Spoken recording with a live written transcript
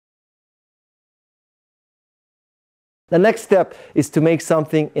The next step is to make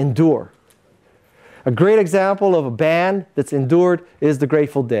something endure. A great example of a band that's endured is the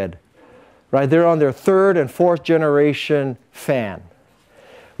Grateful Dead. Right? They're on their third and fourth generation fan.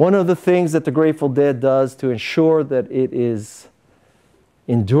 One of the things that the Grateful Dead does to ensure that it is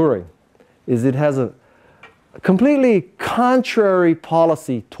enduring is it has a completely contrary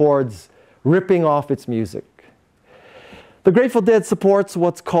policy towards ripping off its music. The Grateful Dead supports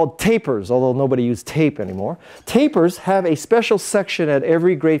what's called tapers, although nobody uses tape anymore. Tapers have a special section at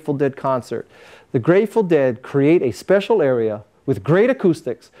every Grateful Dead concert. The Grateful Dead create a special area with great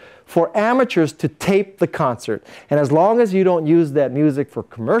acoustics for amateurs to tape the concert. And as long as you don't use that music for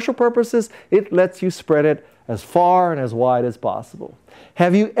commercial purposes, it lets you spread it as far and as wide as possible.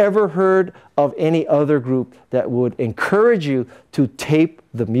 Have you ever heard of any other group that would encourage you to tape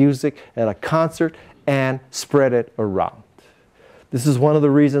the music at a concert and spread it around? This is one of the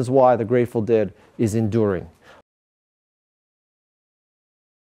reasons why the Grateful Dead is enduring.